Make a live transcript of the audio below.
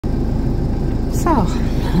So,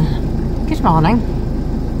 good morning.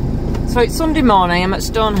 So it's Sunday morning, I'm at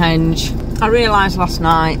Stonehenge. I realised last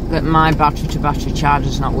night that my battery to battery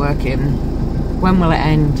charger's not working. When will it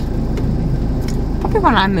end? Probably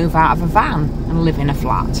when I move out of a van and live in a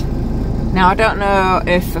flat. Now I don't know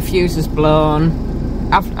if a fuse has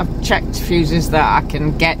blown. I've checked fuses that I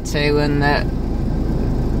can get to and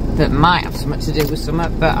that might have something to do with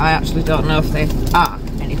something, but I actually don't know if they are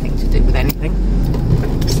anything to do with anything.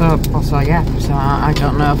 So I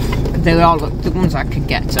don't know if they all look, the ones I could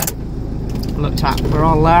get to looked at were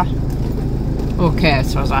all there. Okay,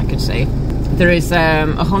 as far as I could see. There is a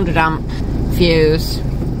 100 amp fuse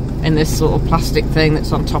in this little plastic thing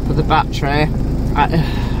that's on top of the battery.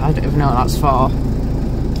 I don't even know what that's for.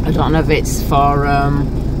 I don't know if it's for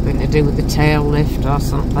something to do with the tail lift or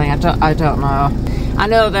something. I don't know. I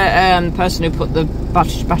know that the person who put the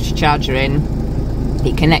battery charger in,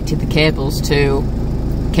 he connected the cables to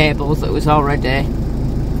cables that was already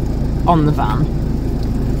on the van,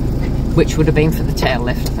 which would have been for the tail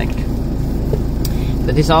lift, I think.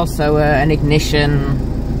 But there's also an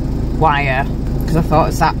ignition wire, because I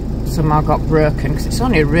thought that somehow got broken, because it's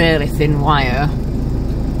only a really thin wire,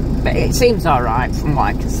 but it seems alright from what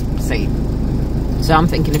I can see. So I'm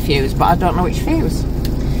thinking a fuse, but I don't know which fuse.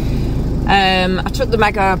 I took the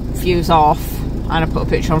mega fuse off and I put a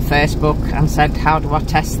picture on Facebook and said, how do I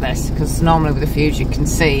test this? Because normally with a fuse you can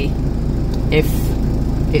see if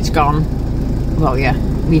it's gone. Well, yeah,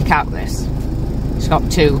 we count this. It's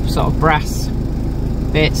got two sort of brass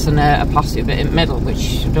bits and a plastic bit in the middle,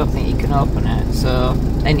 which I don't think you can open it. So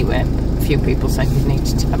anyway, a few people said you need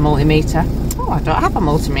a multimeter. Oh, I don't have a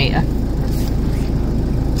multimeter.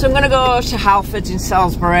 So I'm going to go to Halfords in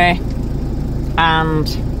Salisbury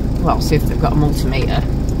and, well, see if they've got a multimeter.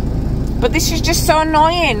 But this is just so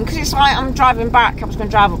annoying, because it's like I'm driving back. I was going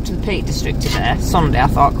to drive up to the Peak District today, Sunday, I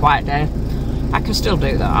thought, quiet day. I can still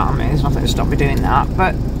do that, I mean, there's nothing to stop me doing that.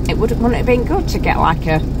 But wouldn't it have been good to get like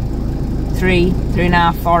a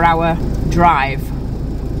 3.5, 4 hour drive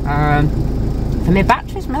for my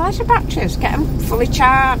batteries, my leisure batteries, get them fully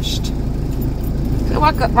charged. So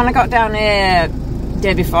when I got down here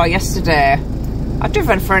day before yesterday, I'd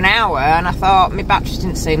driven for an hour and I thought my batteries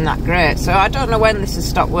didn't seem that great. So I don't know when this has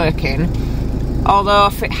stopped working. Although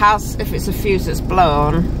if it's a fuse that's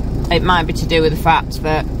blown, it might be to do with the fact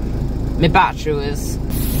that my battery was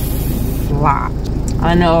flat.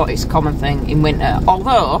 I know it's a common thing in winter,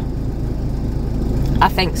 although I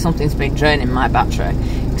think something's been draining my battery.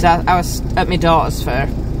 Because I was at my daughter's for,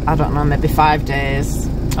 I don't know, maybe 5 days,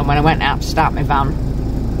 and when I went out to start my van,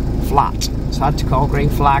 flat. So I had to call green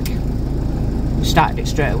flag. Started it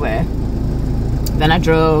straight away. Then I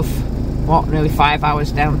drove, nearly 5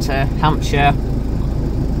 hours down to Hampshire.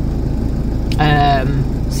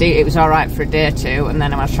 See, it was alright for a day or two, and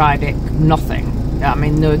then when I tried it, nothing. I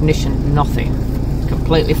mean, no ignition, nothing.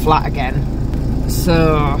 Completely flat again.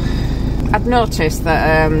 So I've noticed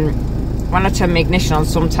that when I turn my ignition on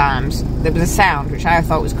sometimes, there was a sound which I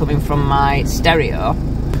thought was coming from my stereo,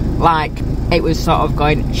 like it was sort of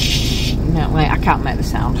going shh. No, wait, I can't make the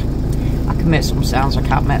sound. I can make some sounds, I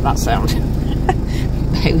can't make that sound.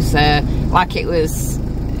 It was like it was,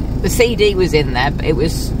 the CD was in there, but it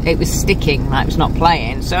was sticking, like it was not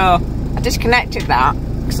playing. So I disconnected that,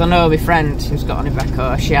 because I know my friend who's got an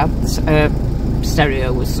Iveco, she had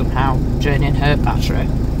stereo was somehow draining her battery.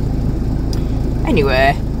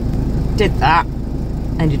 Anyway, did that,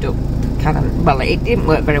 ended up kind of, well, it didn't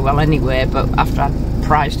work very well anyway, but after I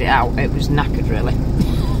prized it out, it was knackered really.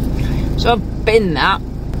 So I binned that,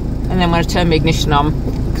 and then when I turned my ignition on,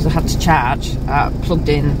 because I had to charge, I plugged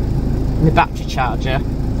in my battery charger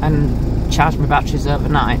and charged my batteries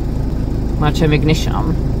overnight. When I turned my ignition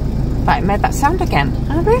on, it made that sound again,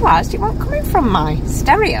 and I realised it wasn't coming from my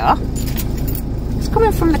stereo. It's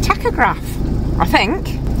coming from the tachograph, I think.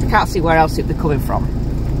 I can't see where else it'd be coming from,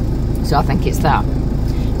 so I think it's that.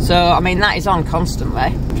 So I mean, that is on constantly.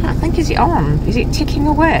 I'm trying to think, is it on? Is it ticking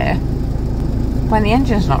away when the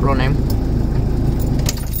engine's not running?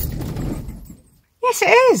 Yes,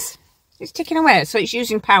 it is. It's ticking away, so it's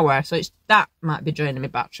using power. So that might be draining my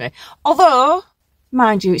battery. Although,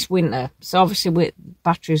 mind you, it's winter, so obviously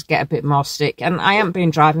batteries get a bit more stick. And I haven't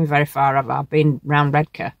been driving very far, have I? I've been round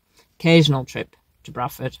Redcar, occasional trip to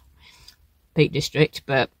Bradford, Peak District,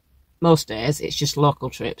 but most days it's just local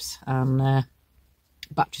trips, and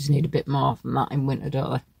batteries need a bit more than that in winter,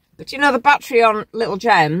 don't they? But you know, the battery on Little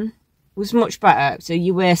Gem was much better. So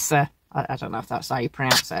Uesa, I don't know if that's how you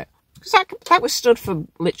pronounce it. Because that was stood for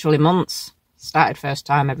literally months. Started first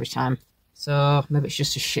time every time. So maybe it's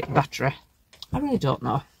just a shit battery. I really don't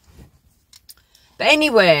know. But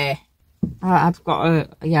anyway, I've got a,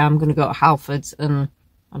 yeah, I'm going to go to Halfords, and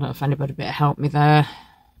I don't know if anybody better help me there.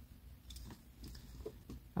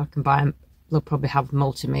 I can buy them. They'll probably have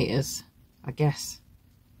multimeters, I guess.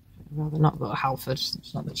 I'd rather not go to Halfords.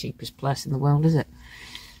 It's not the cheapest place in the world, is it?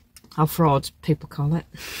 Halfords, people call it.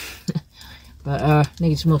 But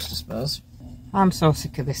needs must, I suppose. I'm so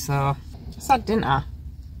sick of this, though. I said, didn't I?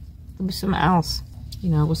 There'll be something else. You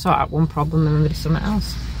know, we'll sort out one problem and then there'll be something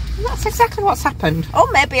else. And that's exactly what's happened. Or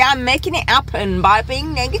maybe I'm making it happen by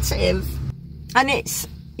being negative. And it's,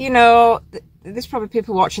 you know, there's probably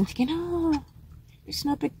people watching thinking, oh, it's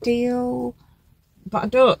no big deal. But I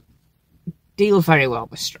don't deal very well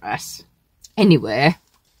with stress anyway.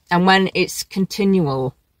 And when it's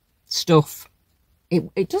continual stuff,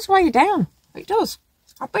 it does weigh you down. It does.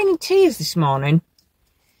 I've been in tears this morning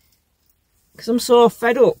because I'm so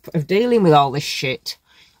fed up of dealing with all this shit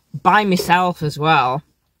by myself as well.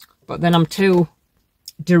 But then I'm too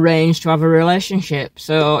deranged to have a relationship.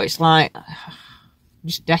 So it's like, I'm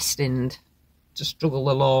just destined to struggle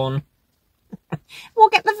alone. We'll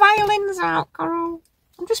get the violins out, Coral.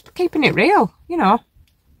 I'm just keeping it real, you know.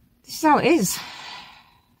 This is how it is.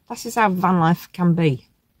 This is how van life can be.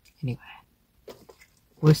 Anyway,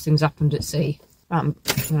 worst things happened at sea. I'm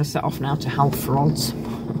going to set off now to Halfords.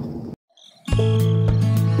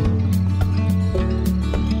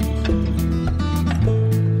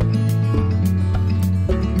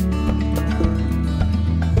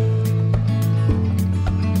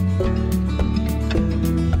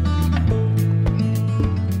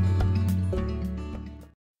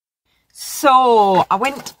 So I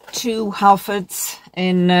went to Halfords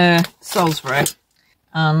in Salisbury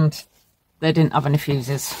and they didn't have any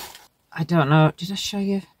fuses. I don't know, did I show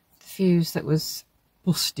you the fuse that was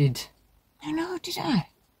busted? No, did I?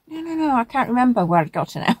 No, I can't remember where it got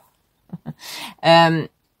to now.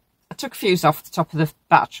 I took a fuse off the top of the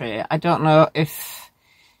battery. I don't know if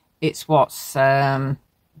it's what's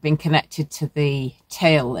been connected to the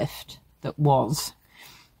tail lift that was.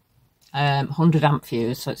 100 amp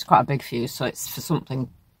fuse, so it's quite a big fuse, so it's for something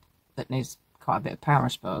that needs quite a bit of power, I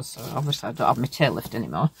suppose. So obviously I don't have my tail lift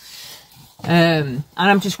anymore. And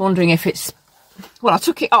I'm just wondering if it's, well, I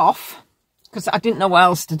took it off because I didn't know what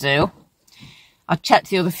else to do. I checked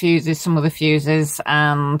the other fuses, some of the fuses,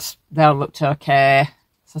 and they all looked okay.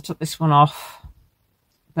 So I took this one off,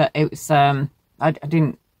 but it was, I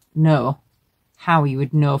didn't know how you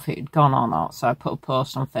would know if it had gone or not. So I put a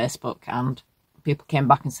post on Facebook and people came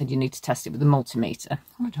back and said you need to test it with a multimeter.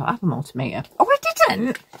 Oh, I don't have a multimeter. Oh, I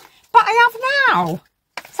didn't, but I have now.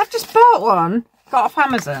 So I've just bought one, got off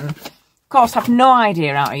Amazon. Of course, I've no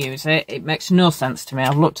idea how to use it. It makes no sense to me.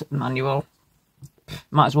 I've looked at the manual.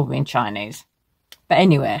 Might as well be in Chinese. But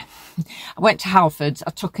anyway, I went to Halfords.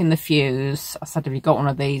 I took in the fuse. I said, have you got one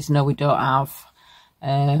of these? No, we don't have.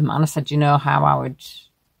 And I said, you know how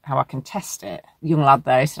I can test it? The young lad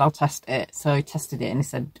there, he said, I'll test it. So he tested it and he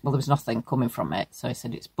said, well, there was nothing coming from it. So he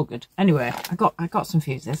said, it's buggered. Anyway, I got some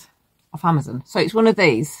fuses off Amazon. So it's one of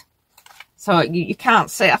these. So you can't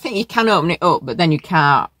see, I think you can open it up, but then you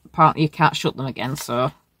can't shut them again.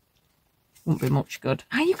 So won't be much good.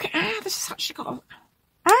 This has actually got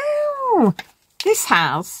this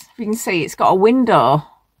has, if you can see, it's got a window.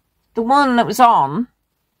 The one that was on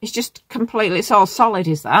is just completely, it's all solid,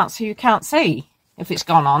 is that? So you can't see if it's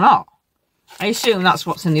gone or not. I assume that's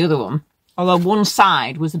what's in the other one. Although one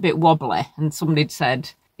side was a bit wobbly, and somebody had said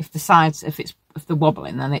if they're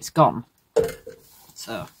wobbling, then it's gone.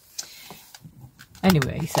 So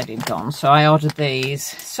anyway, he said he'd gone, so I ordered these.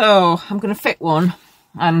 So I'm going to fit one,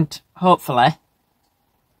 and hopefully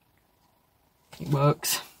it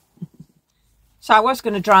works. So I was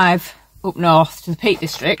going to drive up north to the Peak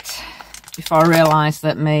District before I realised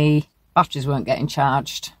that my batteries weren't getting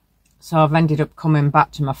charged. So I've ended up coming back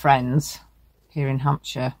to my friends here in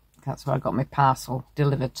Hampshire. That's where I got my parcel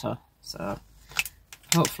delivered to. So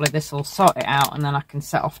hopefully this will sort it out and then I can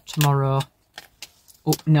set off tomorrow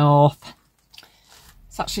up north.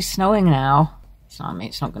 It's actually snowing now. I mean,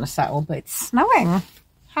 it's not going to settle, but it's snowing.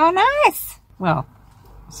 How nice. Well,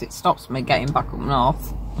 it stops me getting back up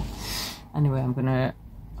north. Anyway, I'm going to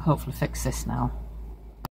hopefully fix this now.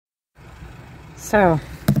 So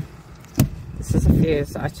this is a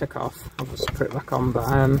fuse that I took off. I'll just put it back on, but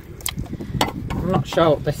I'm not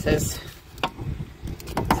sure what this is.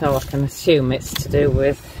 So I can assume it's to do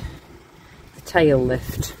with the tail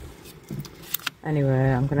lift.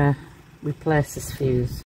 Anyway, I'm going to replace this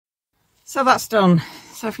fuse. So that's done.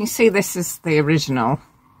 So if you can see, this is the original.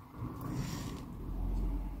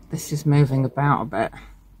 This is moving about a bit.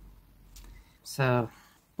 So,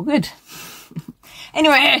 we're good.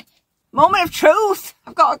 Anyway, moment of truth.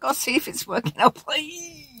 I've got to go see if it's working. Oh,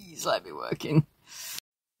 please. Please let me working.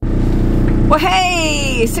 Well,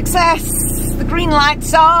 hey, success! The green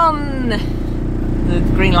light's on. The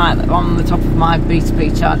green light on the top of my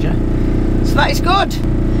B2B charger. So that is good.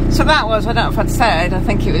 So that was, I don't know if I'd said, I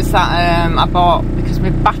think it was that I bought, because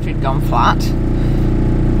my battery had gone flat,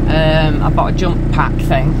 I bought a jump pack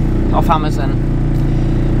thing off Amazon,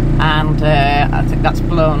 and I think that's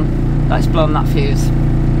blown that fuse.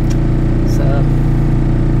 So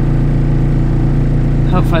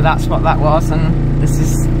hopefully that's what that was, and this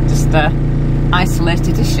is just a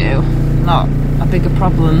isolated issue, not a bigger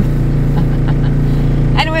problem.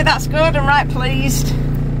 Anyway, that's good. I'm right pleased.